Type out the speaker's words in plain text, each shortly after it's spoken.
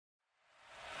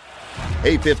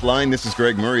Hey, Fifth Line, this is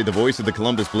Greg Murray, the voice of the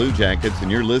Columbus Blue Jackets,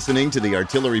 and you're listening to the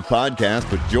Artillery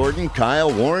Podcast with Jordan,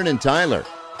 Kyle, Warren, and Tyler.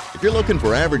 If you're looking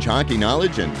for average hockey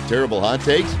knowledge and terrible hot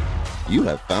takes, you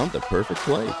have found the perfect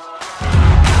place.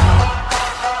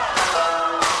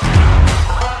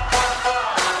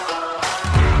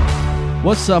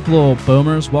 What's up, little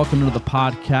boomers? Welcome to the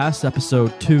podcast,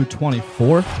 episode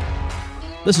 224.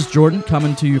 This is Jordan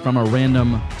coming to you from a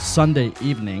random Sunday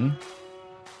evening.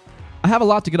 I have a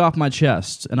lot to get off my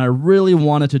chest, and I really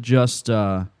wanted to just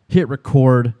hit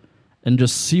record and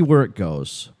just see where it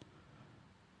goes.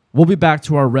 We'll be back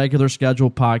to our regular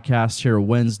scheduled podcast here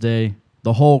Wednesday.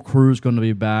 The whole crew's going to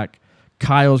be back.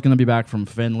 Kyle's going to be back from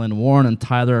Finland. Warren and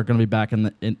Tyler are going to be back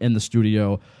in the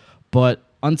studio. But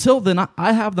until then,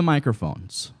 I have the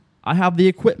microphones. I have the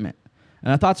equipment.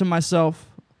 And I thought to myself,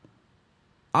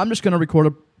 I'm just going to record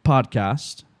a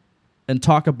podcast and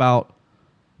talk about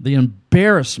the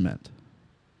embarrassment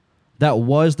that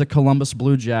was the Columbus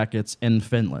Blue Jackets in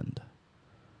Finland.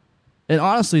 And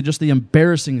honestly, just the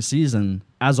embarrassing season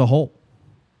as a whole.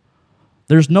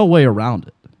 There's no way around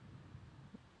it.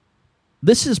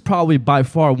 This is probably by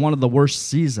far one of the worst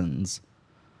seasons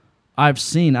I've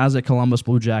seen as a Columbus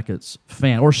Blue Jackets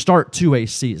fan, or start to a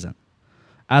season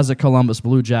as a Columbus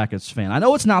Blue Jackets fan. I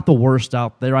know it's not the worst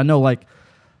out there. I know,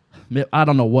 I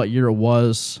don't know what year it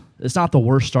was. It's not the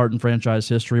worst start in franchise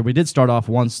history. We did start off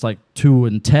once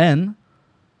 2-10.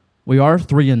 We are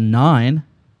 3-9.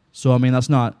 So, that's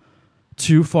not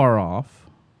too far off.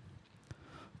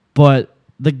 But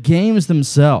the games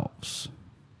themselves,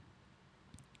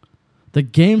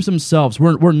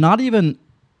 we're not even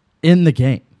in the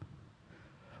game.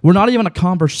 We're not even a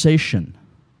conversation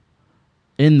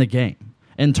in the game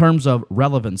in terms of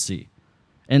relevancy,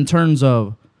 in terms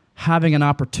of having an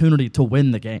opportunity to win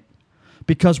the game.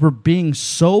 Because we're being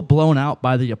so blown out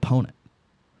by the opponent.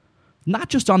 Not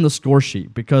just on the score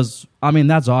sheet, because,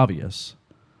 that's obvious.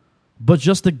 But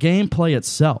just the gameplay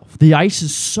itself. The ice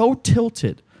is so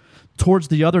tilted towards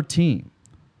the other team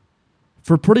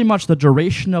for pretty much the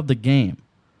duration of the game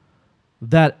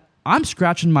that I'm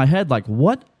scratching my head like,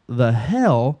 what the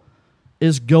hell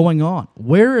is going on?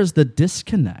 Where is the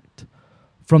disconnect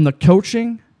from the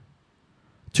coaching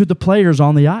to the players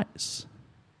on the ice?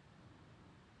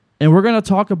 And we're going to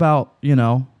talk about,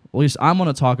 at least I'm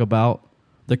going to talk about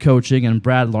the coaching and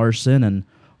Brad Larsen and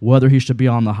whether he should be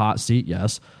on the hot seat,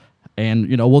 yes. And,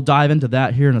 we'll dive into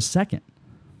that here in a second.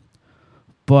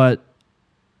 But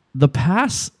the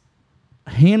past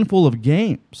handful of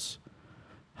games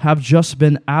have just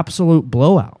been absolute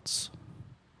blowouts.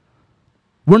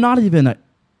 We're not even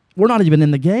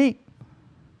in the game.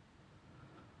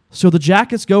 So the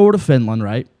Jackets go over to Finland,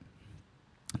 right?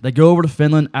 They go over to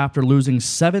Finland after losing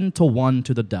 7-1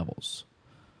 to the Devils.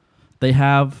 They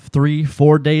have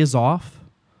 3-4 days off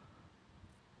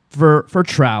for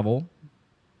travel,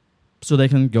 so they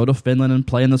can go to Finland and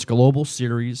play in this global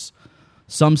series.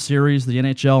 Some series the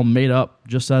NHL made up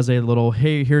just as a little,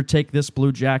 hey, here, take this,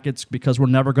 Blue Jackets, because we're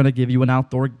never going to give you an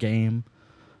outdoor game.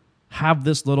 Have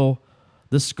this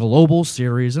global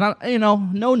series, and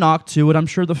no knock to it. I'm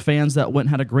sure the fans that went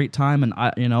had a great time, and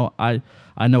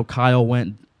I know Kyle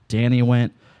went, Danny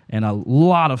went, and a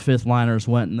lot of fifth liners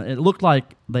went, and it looked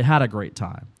like they had a great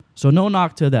time. So no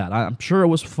knock to that. I'm sure it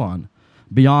was fun.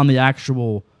 Beyond the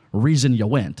actual reason you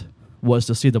went was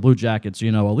to see the Blue Jackets,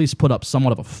 at least put up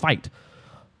somewhat of a fight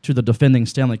to the defending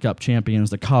Stanley Cup champions,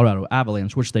 the Colorado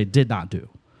Avalanche, which they did not do.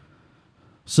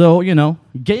 So,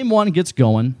 game one gets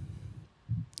going.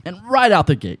 And right out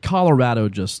the gate, Colorado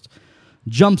just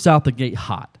jumps out the gate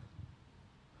hot.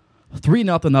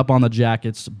 3-0 up on the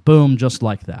Jackets. Boom, just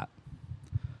like that.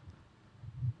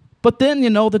 But then,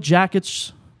 the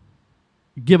Jackets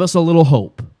give us a little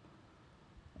hope.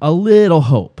 A little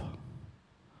hope.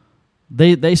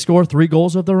 They score 3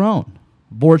 goals of their own.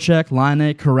 Voracek,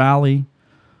 Laine, Kuraly,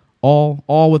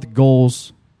 all with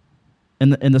goals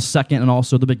in the second and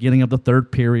also the beginning of the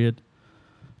third period.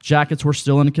 Jackets were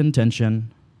still in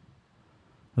contention.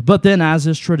 But then, as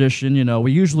is tradition,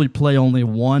 we usually play only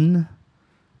one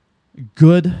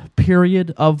good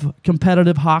period of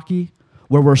competitive hockey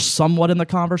where we're somewhat in the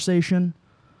conversation.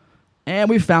 And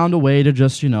we found a way to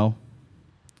just,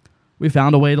 we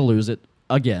found a way to lose it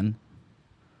again.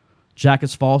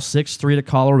 Jackets fall 6-3 to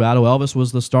Colorado. Elvis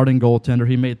was the starting goaltender.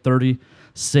 He made 30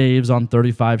 saves on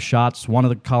 35 shots. One of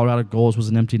the Colorado goals was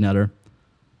an empty netter.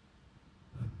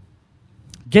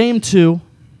 Game 2.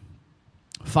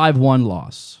 5-1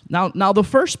 loss. Now the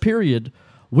first period,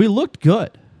 we looked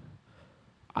good.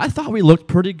 I thought we looked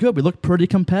pretty good. We looked pretty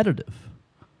competitive.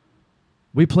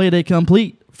 We played a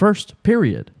complete first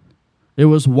period. It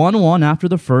was 1-1 after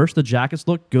the first. The Jackets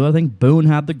looked good. I think Boone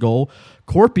had the goal.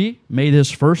 Corpy made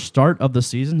his first start of the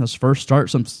season, his first start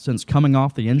since coming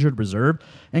off the injured reserve,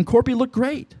 and Corpy looked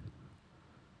great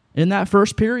in that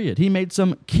first period. He made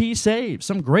some key saves,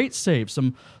 some great saves,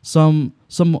 some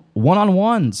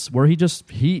one-on-ones where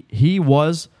he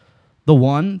was the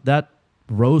one that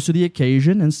rose to the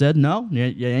occasion and said, no,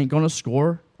 you ain't going to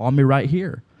score on me right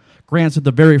here. Granted,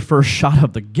 the very first shot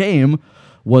of the game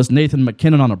was Nathan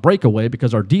McKinnon on a breakaway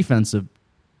because our defensive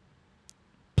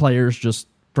players just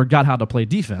forgot how to play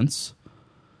defense.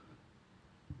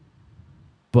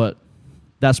 But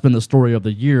that's been the story of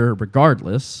the year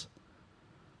regardless.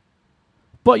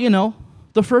 But,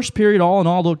 the first period all in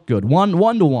all looked good.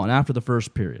 1-1 after the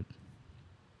first period.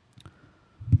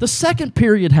 The second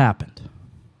period happened.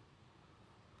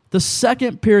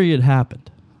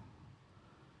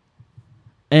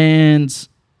 And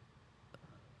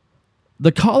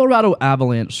the Colorado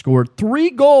Avalanche scored 3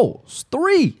 goals,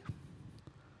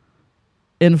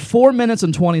 in 4 minutes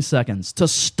and 20 seconds to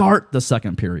start the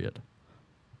second period.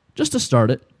 Just to start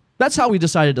it. That's how we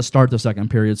decided to start the second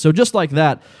period. So just like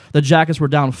that, the Jackets were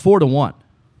down 4-1.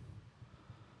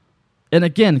 And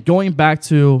again, going back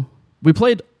to, we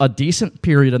played a decent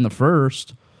period in the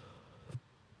first,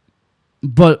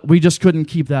 but we just couldn't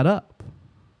keep that up.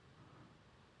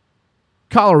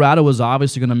 Colorado was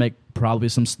obviously going to make probably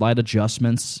some slight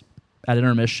adjustments at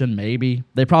intermission, maybe.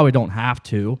 They probably don't have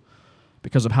to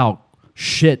because of how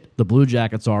shit the Blue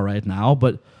Jackets are right now,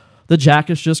 but the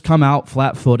Jackets just come out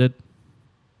flat-footed,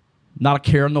 not a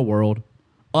care in the world,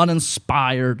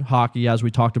 uninspired hockey, as we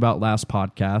talked about last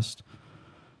podcast,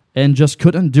 and just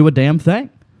couldn't do a damn thing.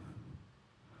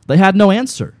 They had no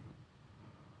answer.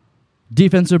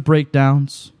 Defensive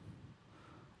breakdowns,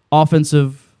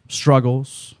 offensive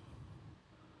struggles.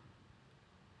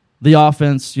 The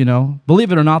offense,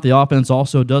 believe it or not, the offense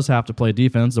also does have to play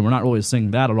defense, and we're not really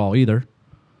seeing that at all either.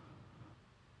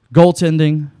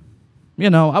 Goaltending,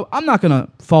 I'm not going to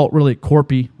fault really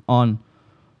Corpy on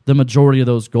the majority of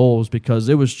those goals because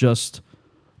it was just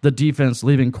the defense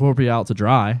leaving Corpy out to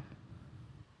dry.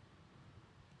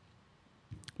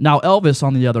 Now, Elvis,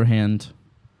 on the other hand,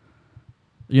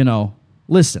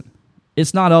 listen,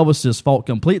 it's not Elvis's fault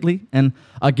completely. And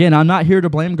again, I'm not here to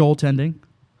blame goaltending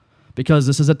because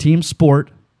this is a team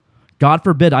sport. God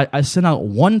forbid, I sent out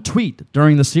one tweet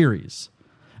during the series,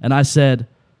 and I said,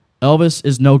 Elvis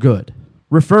is no good,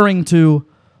 referring to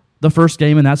the first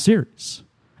game in that series.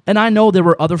 And I know there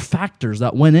were other factors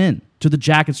that went in to the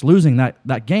Jackets losing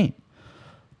that game.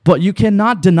 But you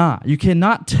cannot deny, you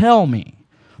cannot tell me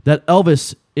that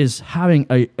Elvis is having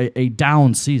a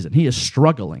down season. He is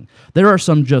struggling. There are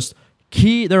some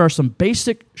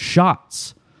basic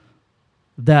shots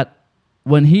that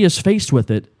when he is faced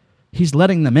with it, he's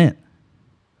letting them in.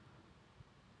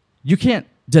 You can't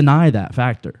deny that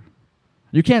factor.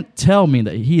 You can't tell me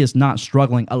that he is not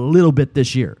struggling a little bit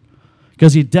this year,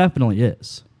 because he definitely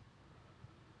is.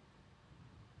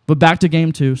 But back to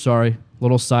game 2, sorry,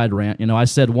 little side rant. I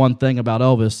said one thing about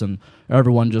Elvis, and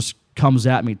everyone just comes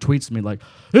at me, tweets me like,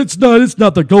 it's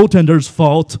not the goaltender's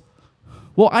fault.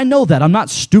 Well, I know that. I'm not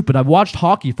stupid. I've watched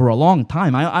hockey for a long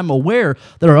time. I'm aware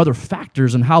there are other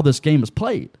factors in how this game is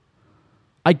played.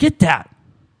 I get that.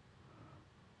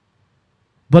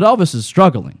 But Elvis is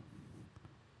struggling.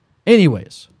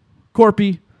 Anyways,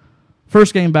 Corpy,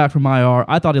 first game back from IR,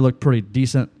 I thought he looked pretty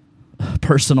decent,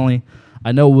 personally.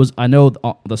 I know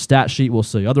the stat sheet will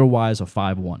say otherwise, a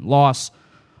 5-1 loss,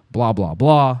 blah, blah,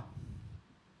 blah.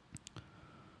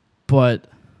 But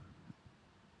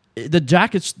the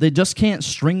Jackets, they just can't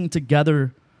string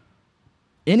together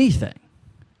anything,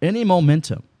 any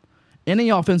momentum, any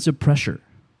offensive pressure.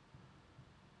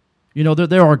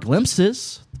 There are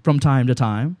glimpses from time to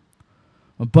time,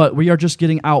 but we are just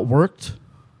getting outworked,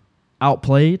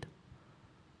 outplayed,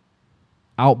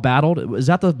 outbattled. Is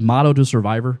that the motto to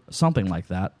Survivor? Something like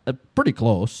that. Pretty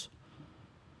close.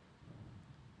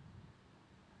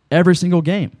 Every single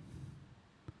game.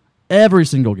 Every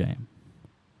single game.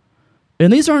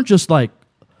 And these aren't just like,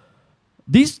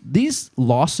 these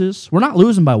losses, we're not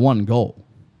losing by 1 goal.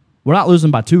 We're not losing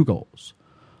by 2 goals.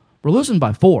 We're losing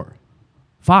by 4,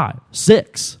 5,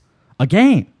 6 a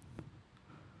game.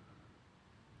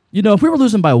 If we were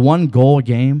losing by 1 goal a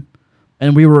game,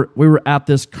 and we were at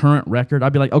this current record,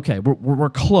 I'd be like, okay, we're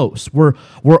close. We're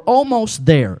almost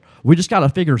there. We just got to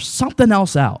figure something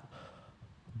else out.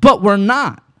 But we're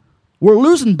not. We're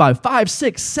losing by 5,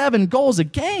 6, 7 goals a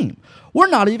game. We're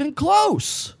not even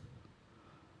close.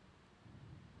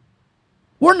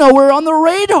 We're nowhere on the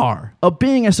radar of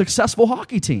being a successful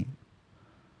hockey team.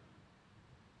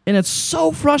 And it's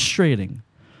so frustrating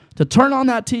to turn on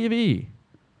that TV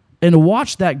and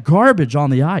watch that garbage on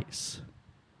the ice.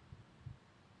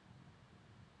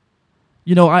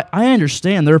 You know, I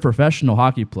understand they're professional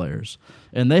hockey players,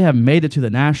 and they have made it to the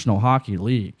National Hockey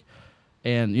League.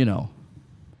 And, you know,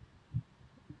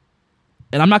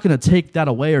 and I'm not going to take that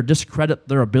away or discredit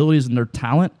their abilities and their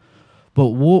talent,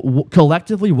 but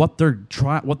collectively what they're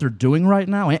doing right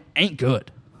now ain't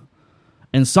good.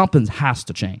 And something has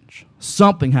to change.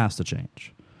 Something has to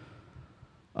change.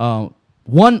 I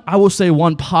will say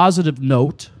one positive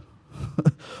note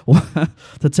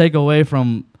to take away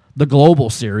from the Global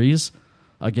Series.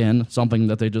 Again, something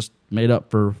that they just made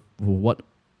up for what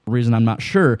reason, I'm not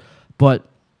sure. But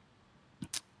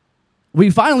we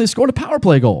finally scored a power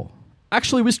play goal.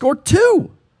 Actually, we scored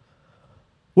 2.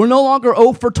 We're no longer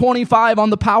 0 for 25 on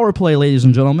the power play, ladies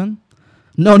and gentlemen.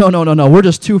 No. We're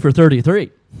just 2 for 33.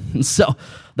 So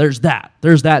there's that.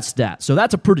 There's that stat. So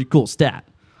that's a pretty cool stat.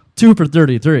 2 for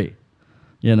 33.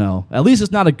 You know, at least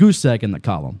it's not a goose egg in the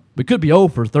column. We could be 0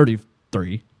 for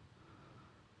 33.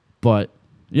 But,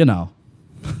 you know,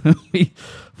 we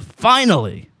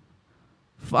finally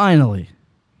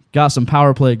got some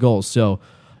power play goals. So,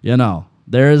 you know,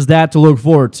 there is that to look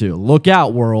forward to. Look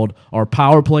out, world. Our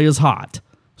power play is hot.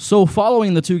 So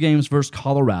following the 2 games versus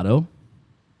Colorado,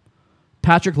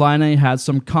 Patrik Laine had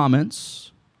some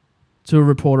comments to a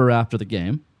reporter after the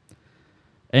game.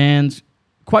 And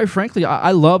quite frankly,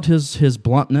 I loved his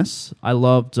bluntness. I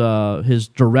loved his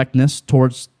directness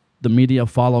towards the media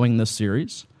following this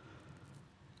series.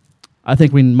 I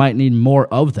think we might need more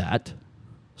of that.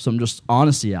 Some just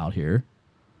honesty out here.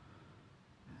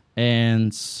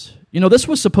 And, you know, this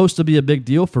was supposed to be a big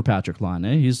deal for Patrik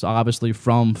Laine. He's obviously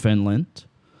from Finland.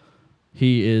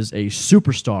 He is a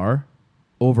superstar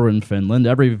over in Finland.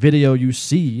 Every video you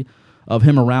see of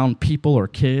him around people or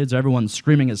kids, everyone's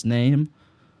screaming his name.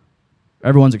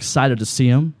 Everyone's excited to see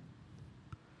him.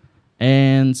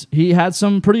 And he had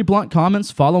some pretty blunt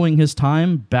comments following his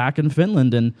time back in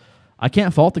Finland, and I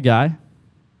can't fault the guy.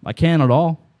 I can't at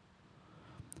all.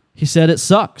 He said, "It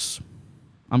sucks.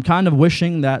 I'm kind of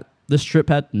wishing that this trip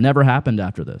had never happened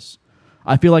after this.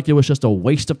 I feel like it was just a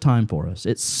waste of time for us.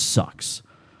 It sucks."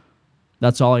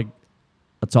 That's all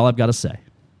I've got to say.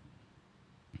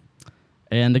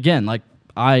 And again, like,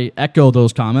 I echo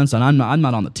those comments, and I'm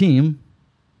not on the team.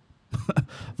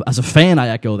 As a fan, I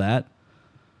echo that.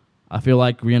 I feel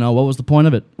like, you know, what was the point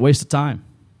of it? Waste of time.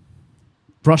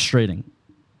 Frustrating.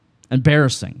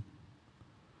 Embarrassing.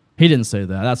 He didn't say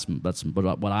that. That's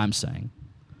what I'm saying.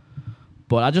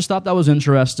 But I just thought that was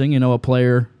interesting. You know, a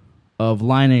player of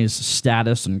Laine's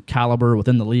status and caliber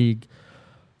within the league,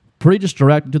 pretty just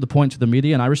direct to the point to the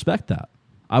media, and I respect that.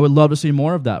 I would love to see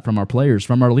more of that from our players,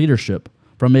 from our leadership,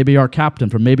 from maybe our captain,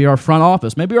 from maybe our front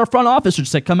office. Maybe our front office should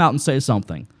say, come out and say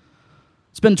something.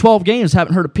 It's been 12 games,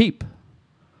 haven't heard a peep.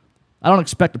 I don't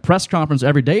expect a press conference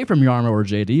every day from Jarmo or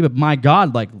JD, but my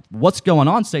God, like, what's going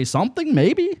on? Say something,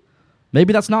 maybe?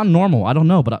 Maybe that's not normal. I don't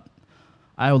know, but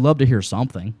I would love to hear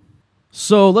something.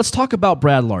 So let's talk about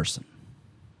Brad Larsen.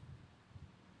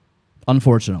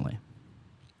 Unfortunately.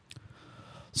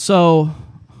 So,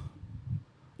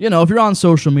 you know, if you're on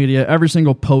social media, every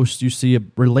single post you see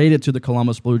related to the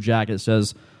Columbus Blue Jackets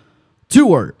says 2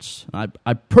 words.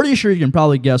 I'm pretty sure you can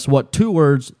probably guess what 2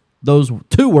 words those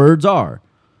 2 words are.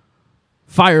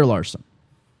 Fire Larsen.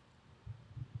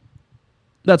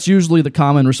 That's usually the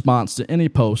common response to any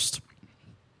post,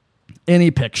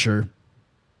 any picture,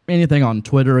 anything on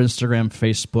Twitter, Instagram,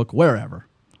 Facebook, wherever.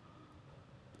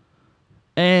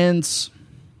 And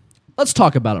let's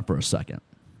talk about it for a second.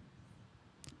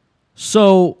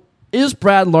 So, is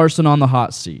Brad Larsen on the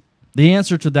hot seat? The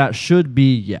answer to that should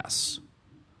be yes.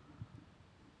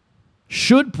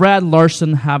 Should Brad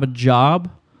Larsen have a job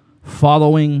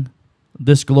following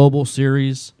this global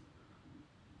series?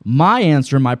 My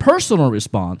answer, my personal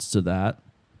response to that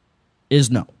is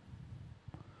no.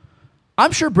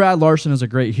 I'm sure Brad Larsen is a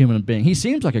great human being. He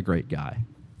seems like a great guy.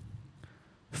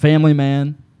 Family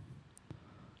man,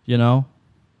 you know.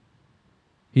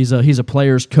 He's a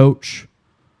player's coach.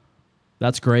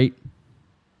 That's great.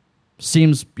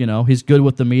 Seems, you know, he's good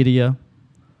with the media.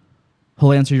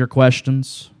 He'll answer your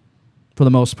questions for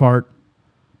the most part.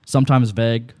 Sometimes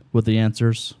vague with the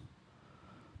answers.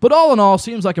 But all in all,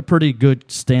 seems like a pretty good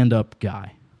stand-up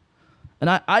guy. And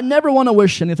I never want to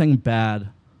wish anything bad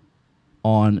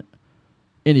on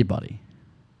anybody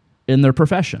in their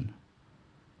profession.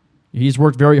 He's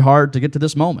worked very hard to get to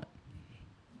this moment.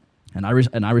 And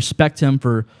I respect him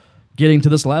for getting to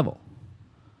this level.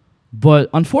 But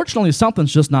unfortunately,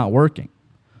 something's just not working.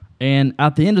 And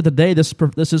at the end of the day, this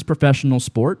is professional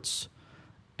sports.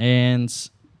 And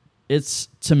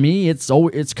to me,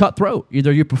 it's cutthroat.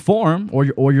 Either you perform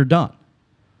or you're done.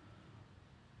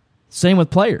 Same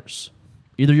with players.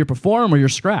 Either you perform or you're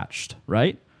scratched,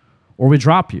 right? Or we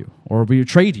drop you, or we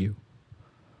trade you.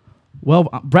 Well,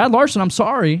 Brad Larson, I'm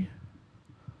sorry,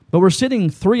 but we're sitting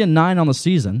 3-9 on the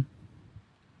season.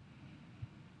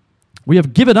 We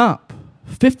have given up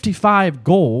 55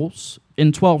 goals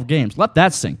in 12 games. Let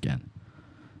that sink in.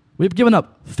 We've given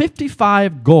up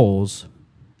 55 goals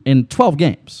in 12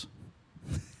 games.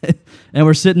 And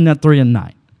we're sitting at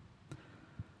 3-9.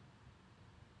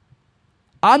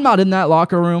 I'm not in that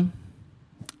locker room.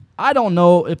 I don't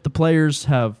know if the players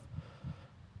have...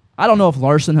 I don't know if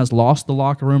Larson has lost the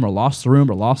locker room or lost the room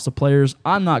or lost the players.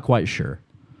 I'm not quite sure.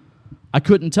 I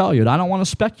couldn't tell you. I don't want to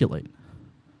speculate.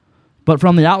 But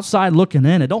from the outside looking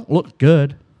in, it don't look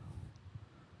good.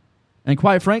 And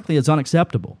quite frankly, it's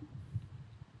unacceptable.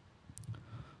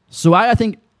 So I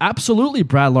think absolutely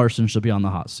Brad Larson should be on the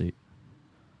hot seat.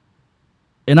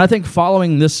 And I think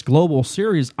following this global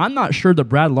series, I'm not sure that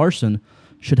Brad Larson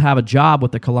should have a job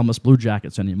with the Columbus Blue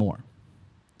Jackets anymore.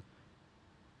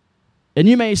 And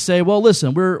you may say, well,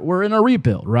 listen, we're in a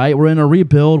rebuild, right? We're in a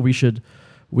rebuild. We should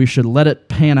let it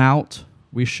pan out.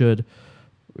 We should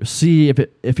see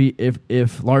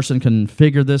if Larson can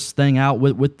figure this thing out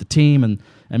with the team and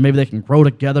maybe they can grow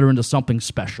together into something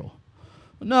special.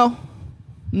 No.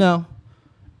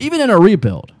 Even in a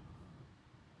rebuild,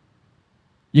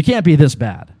 you can't be this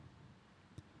bad.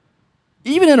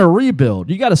 Even in a rebuild,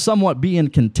 you got to somewhat be in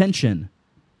contention.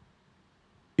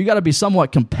 You got to be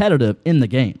somewhat competitive in the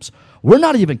games. We're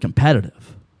not even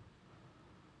competitive.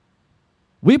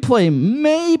 We play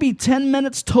maybe 10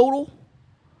 minutes total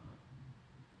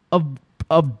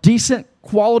of decent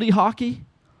quality hockey,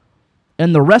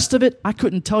 and the rest of it, I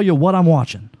couldn't tell you what I'm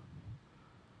watching.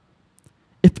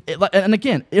 If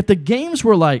the games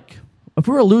were like, if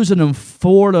we were losing them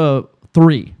 4-3,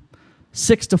 6-5,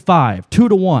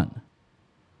 2-1,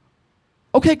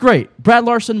 okay, great. Brad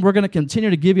Larson, we're going to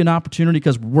continue to give you an opportunity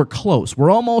because we're close.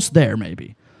 We're almost there,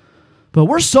 maybe. But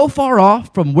we're so far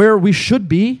off from where we should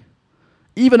be,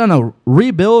 even in a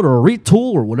rebuild or a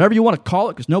retool or whatever you want to call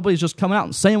it, because nobody's just coming out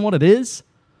and saying what it is.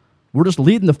 We're just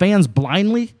leading the fans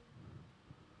blindly.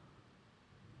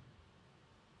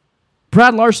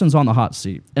 Brad Larson's on the hot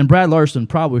seat, and Brad Larson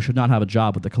probably should not have a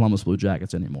job with the Columbus Blue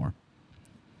Jackets anymore.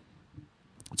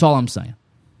 That's all I'm saying.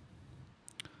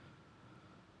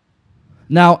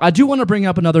 Now, I do want to bring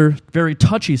up another very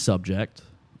touchy subject.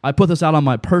 I put this out on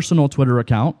my personal Twitter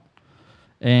account,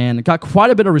 and got quite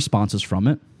a bit of responses from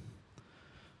it.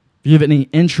 If you have any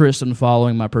interest in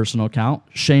following my personal account,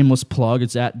 shameless plug,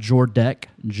 it's at Jordeck,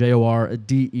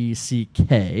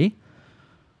 Jordeck.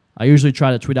 I usually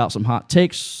try to tweet out some hot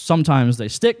takes. Sometimes they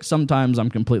stick. Sometimes I'm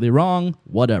completely wrong.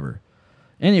 Whatever.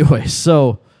 Anyway,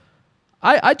 so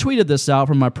I tweeted this out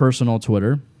from my personal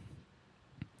Twitter.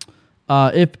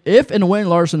 If and when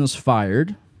Larson is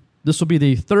fired, this will be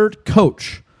the third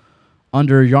coach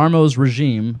under Jarmo's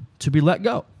regime to be let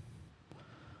go.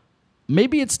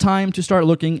 Maybe it's time to start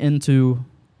looking into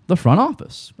the front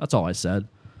office. That's all I said.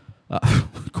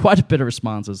 Quite a bit of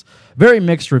responses. Very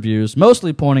mixed reviews,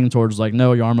 mostly pointing towards like,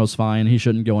 no, Jarmo's fine. He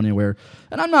shouldn't go anywhere.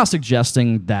 And I'm not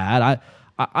suggesting that.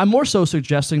 I'm more so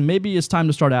suggesting maybe it's time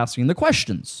to start asking the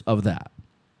questions of that.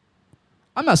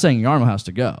 I'm not saying Jarmo has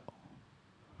to go.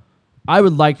 I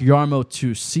would like Jarmo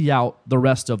to see out the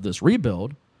rest of this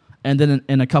rebuild, and then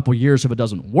in a couple years, if it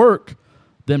doesn't work,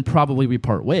 then probably we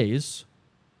part ways.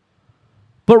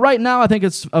 But right now, I think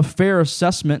it's a fair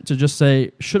assessment to just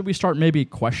say, should we start maybe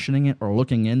questioning it or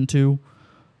looking into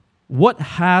what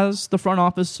has the front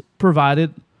office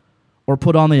provided or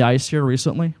put on the ice here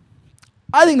recently?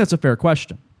 I think that's a fair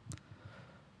question.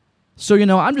 So,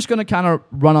 I'm just going to kind of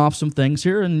run off some things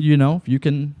here, and, you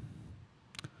can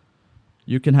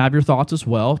have your thoughts as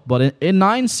well. But in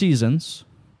 9 seasons,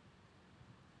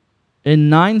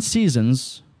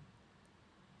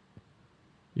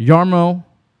 Jarmo,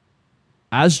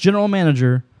 as general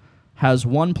manager, has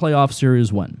one playoff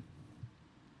series win.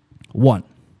 One.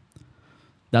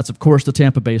 That's, of course, the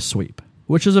Tampa Bay sweep,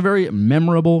 which is a very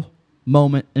memorable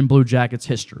moment in Blue Jackets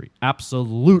history.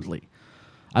 Absolutely.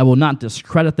 I will not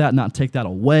discredit that, not take that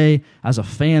away. As a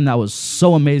fan, that was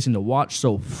so amazing to watch,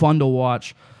 so fun to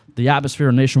watch. The atmosphere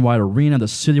in Nationwide Arena, the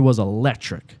city was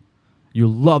electric. You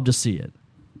love to see it.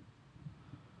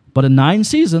 But in 9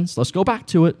 seasons, let's go back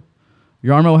to it,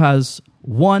 Jarmo has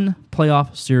one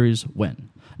playoff series win.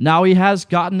 Now he has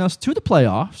gotten us to the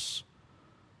playoffs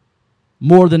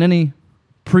more than any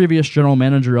previous general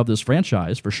manager of this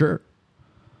franchise, for sure.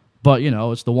 But,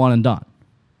 it's the one and done.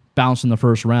 Bounce in the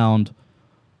first round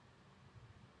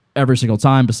every single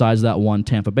time besides that one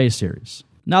Tampa Bay series.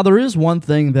 Now, there is one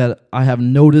thing that I have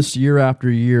noticed year after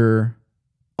year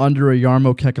under a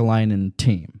Jarmo Kekalainen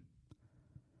team.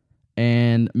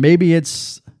 And maybe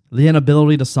it's the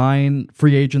inability to sign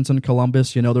free agents in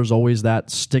Columbus. There's always that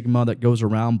stigma that goes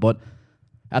around, but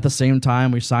at the same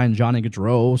time, we signed Johnny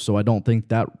Gaudreau, so I don't think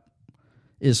that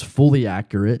is fully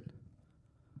accurate.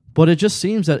 But it just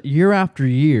seems that year after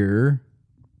year,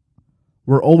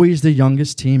 we're always the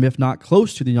youngest team, if not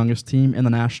close to the youngest team in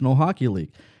the National Hockey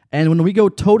League. And when we go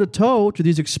toe-to-toe to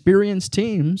these experienced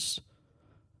teams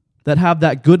that have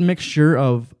that good mixture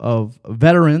of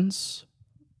veterans,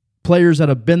 players that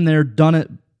have been there, done it,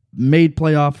 made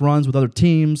playoff runs with other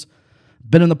teams,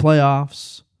 been in the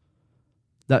playoffs,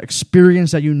 that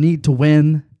experience that you need to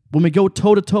win. When we go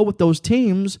toe-to-toe with those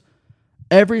teams,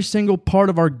 every single part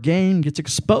of our game gets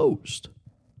exposed.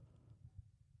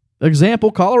 Example,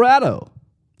 Colorado.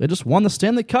 They just won the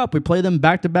Stanley Cup. We play them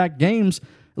back-to-back games.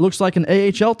 It looks like an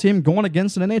AHL team going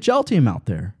against an NHL team out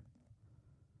there.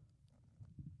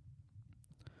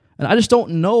 And I just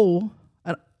don't know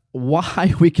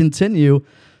why we continue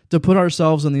to put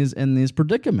ourselves in these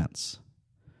predicaments.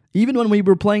 Even when we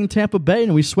were playing Tampa Bay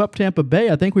and we swept Tampa Bay,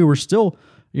 I think we were still,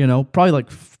 probably like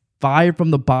 5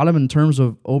 from the bottom in terms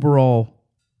of overall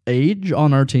age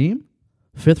on our team,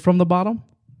 5th from the bottom.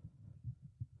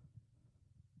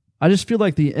 I just feel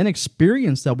like the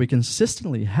inexperience that we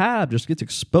consistently have just gets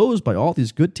exposed by all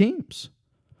these good teams.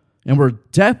 And we're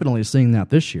definitely seeing that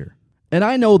this year. And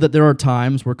I know that there are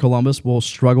times where Columbus will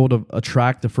struggle to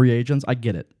attract the free agents. I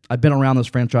get it. I've been around this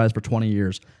franchise for 20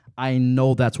 years. I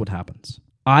know that's what happens.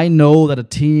 I know that a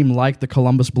team like the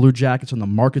Columbus Blue Jackets in the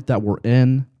market that we're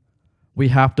in, we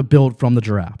have to build from the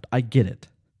draft. I get it.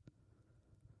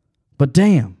 But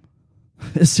damn,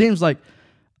 it seems like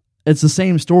it's the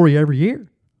same story every year.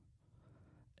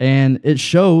 And it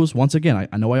shows, once again,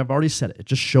 I know I've already said it, it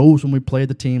just shows when we play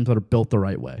the teams that are built the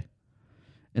right way.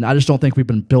 And I just don't think we've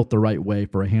been built the right way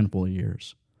for a handful of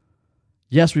years.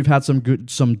 Yes, we've had some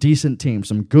decent teams,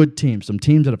 some good teams, some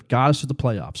teams that have got us to the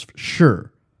playoffs,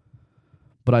 sure.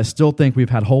 But I still think we've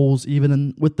had holes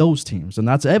even with those teams, and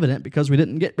that's evident because we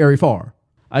didn't get very far.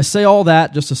 I say all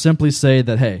that just to simply say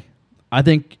that, hey, I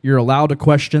think you're allowed to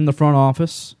question the front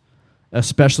office,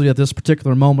 especially at this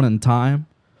particular moment in time.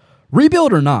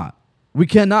 Rebuild or not, we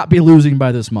cannot be losing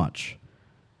by this much.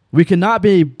 We cannot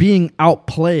be being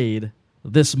outplayed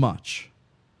this much.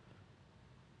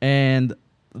 And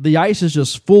the ice is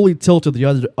just fully tilted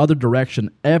the other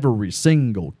direction every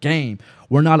single game.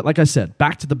 We're not, like I said,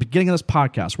 back to the beginning of this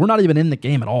podcast, we're not even in the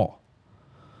game at all.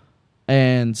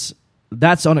 And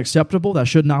that's unacceptable. That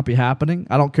should not be happening.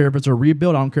 I don't care if it's a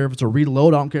rebuild. I don't care if it's a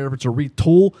reload. I don't care if it's a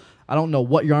retool. I don't know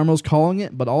what Jarmo's calling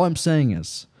it, but all I'm saying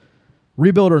is,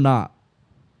 rebuild or not,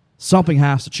 something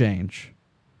has to change.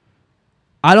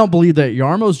 I don't believe that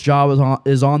Jarmo's job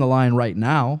is on the line right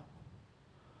now.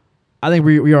 I think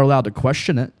we are allowed to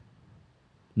question it.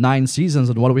 9 seasons,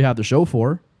 and what do we have to show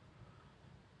for?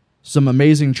 Some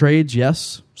amazing trades,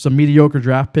 yes. Some mediocre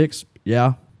draft picks,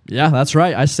 yeah. Yeah, that's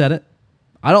right. I said it.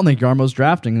 I don't think Jarmo's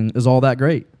drafting is all that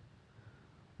great.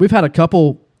 We've had a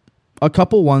couple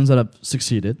ones that have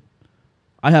succeeded.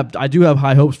 I do have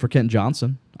high hopes for Kent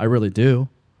Johnson. I really do.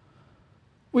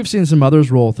 We've seen some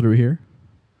others roll through here.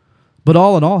 But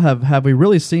all in all, have we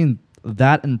really seen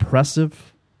that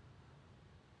impressive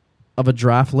of a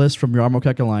draft list from Jarmo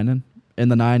Kekalainen in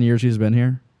the 9 years he's been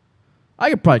here? I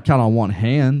could probably count on one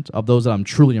hand of those that I'm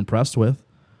truly impressed with.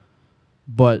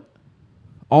 But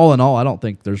all in all, I don't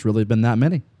think there's really been that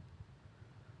many.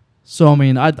 So, I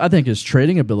mean, I think his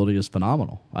trading ability is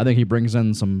phenomenal. I think he brings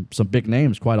in some big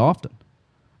names quite often.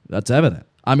 That's evident.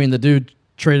 I mean, the dude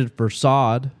traded for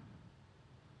Saad,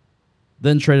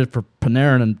 then traded for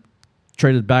Panarin and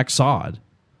traded back Saad.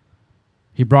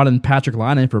 He brought in Patrick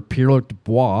Laine for Pierre-Luc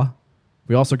Dubois.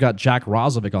 We also got Jack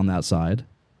Roslovic on that side.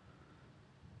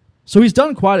 So he's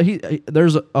done quite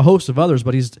there's a host of others,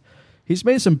 but he's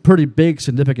made some pretty big,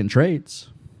 significant trades.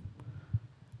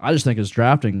 I just think his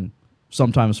drafting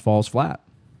sometimes falls flat.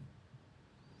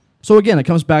 So again, it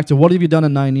comes back to what have you done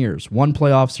in 9 years? 1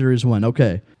 playoff series win.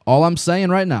 Okay, all I'm saying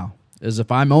right now is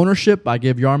if I'm ownership, I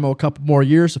give Jarmo a couple more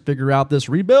years to figure out this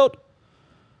rebuild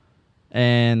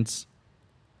and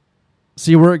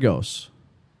see where it goes.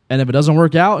 And if it doesn't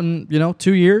work out in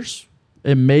 2 years,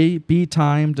 it may be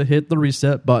time to hit the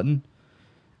reset button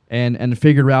and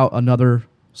figure out another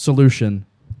solution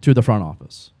to the front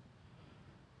office.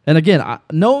 And again,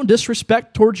 no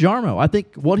disrespect towards Jarmo. I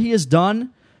think what he has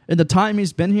done in the time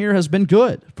he's been here has been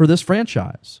good for this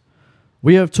franchise.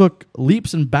 We have took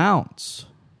leaps and bounds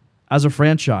as a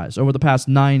franchise over the past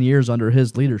 9 years under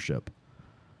his leadership.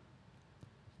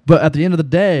 But at the end of the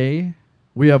day,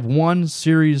 we have one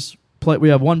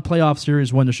playoff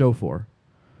series win to show for.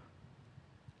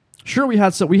 Sure, we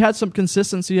had some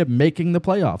consistency of making the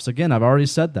playoffs. Again, I've already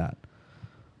said that.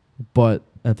 But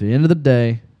at the end of the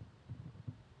day,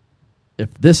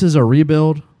 if this is a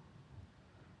rebuild,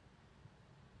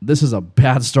 this is a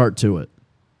bad start to it.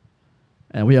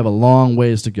 And we have a long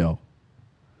ways to go.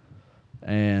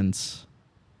 And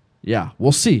yeah,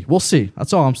 we'll see. We'll see.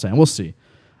 That's all I'm saying. We'll see.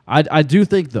 I do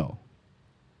think, though,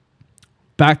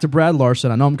 back to Brad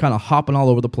Larson. I know I'm kind of hopping all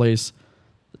over the place.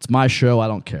 It's my show. I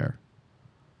don't care.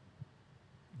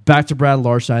 Back to Brad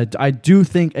Larson. I do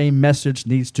think a message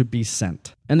needs to be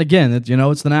sent. And again,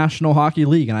 it's the National Hockey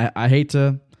League, and I hate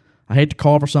to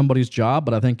call for somebody's job,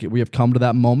 but I think we have come to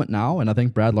that moment now, and I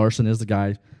think Brad Larson is the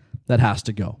guy that has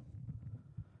to go.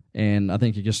 And I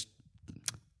think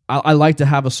I like to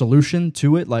have a solution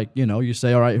to it. Like, you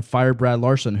say, all right, fire Brad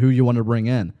Larson. Who you want to bring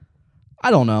in? I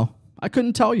don't know. I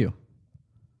couldn't tell you.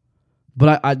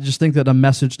 But I just think that a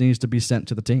message needs to be sent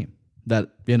to the team that,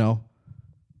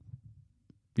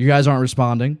 you guys aren't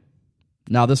responding.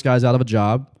 Now this guy's out of a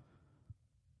job.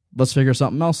 Let's figure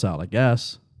something else out, I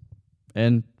guess.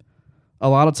 And a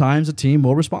lot of times a team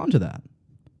will respond to that.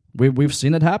 We've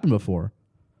seen it happen before.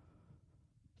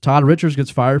 Todd Richards gets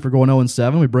fired for going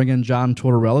 0-7. We bring in John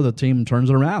Tortorella. The team turns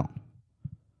it around.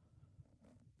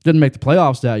 Didn't make the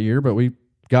playoffs that year, but we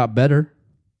got better.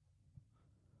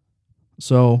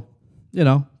 So,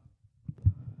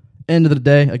 end of the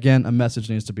day, again, a message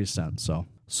needs to be sent. So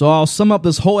I'll sum up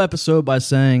this whole episode by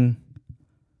saying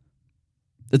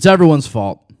it's everyone's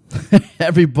fault.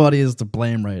 Everybody is to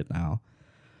blame right now.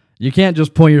 You can't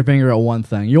just point your finger at one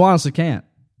thing. You honestly can't.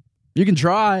 You can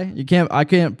try. I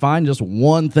can't find just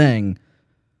one thing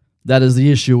that is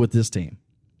the issue with this team.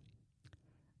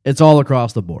 It's all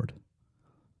across the board.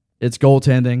 It's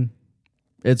goaltending.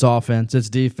 It's offense. It's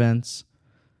defense.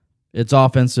 It's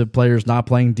offensive players not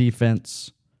playing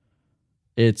defense.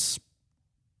 It's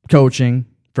coaching,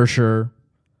 for sure.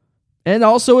 And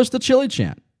also it's the Chili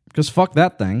chant. Because fuck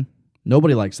that thing.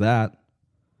 Nobody likes that.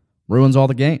 Ruins all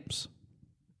the games.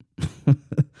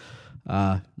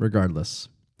 Regardless.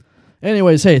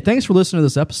 Anyways, hey, thanks for listening to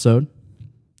this episode.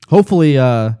 Hopefully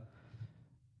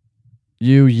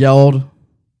you yelled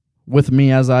with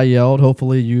me as I yelled.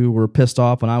 Hopefully you were pissed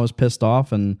off when I was pissed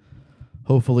off. And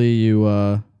hopefully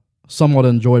you somewhat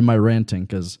enjoyed my ranting,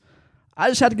 because I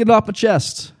just had to get it off my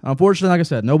chest. Unfortunately, like I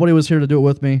said, nobody was here to do it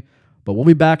with me. But we'll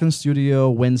be back in the studio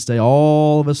Wednesday,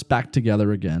 all of us back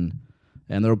together again.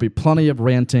 And there will be plenty of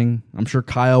ranting. I'm sure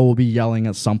Kyle will be yelling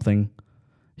at something.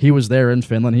 He was there in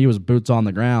Finland. He was boots on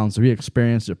the ground, so he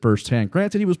experienced it firsthand.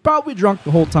 Granted, he was probably drunk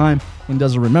the whole time and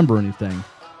doesn't remember anything.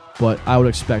 But I would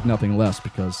expect nothing less,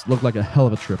 because it looked like a hell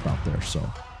of a trip out there. So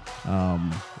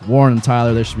Warren and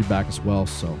Tyler, they should be back as well.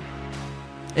 So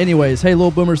anyways, hey,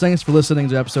 Little Boomers, thanks for listening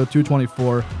to episode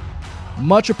 224.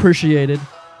 Much appreciated.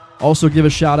 Also give a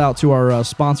shout out to our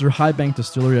sponsor, High Bank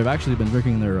Distillery. I've actually been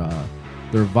drinking their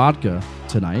vodka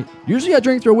tonight. Usually I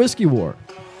drink their Whiskey War,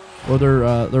 or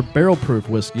their barrel proof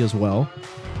whiskey as well.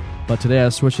 But today I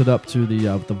switched it up to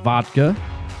the vodka.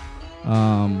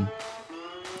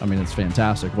 It's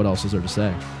fantastic. What else is there to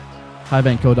say?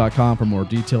 highbankco.com for more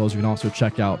details. You can also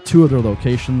check out 2 of their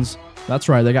locations. That's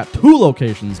right, they got 2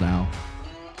 locations now.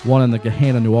 One in the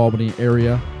Gahanna, New Albany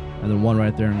area, and then one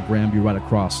right there in Grandview, right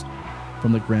across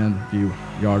from the Grandview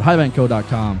Yard.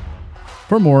 highbankco.com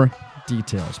for more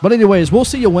details. But anyways, we'll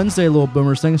see you Wednesday, Little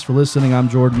Boomers. Thanks for listening. I'm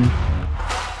Jordan.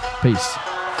 Peace.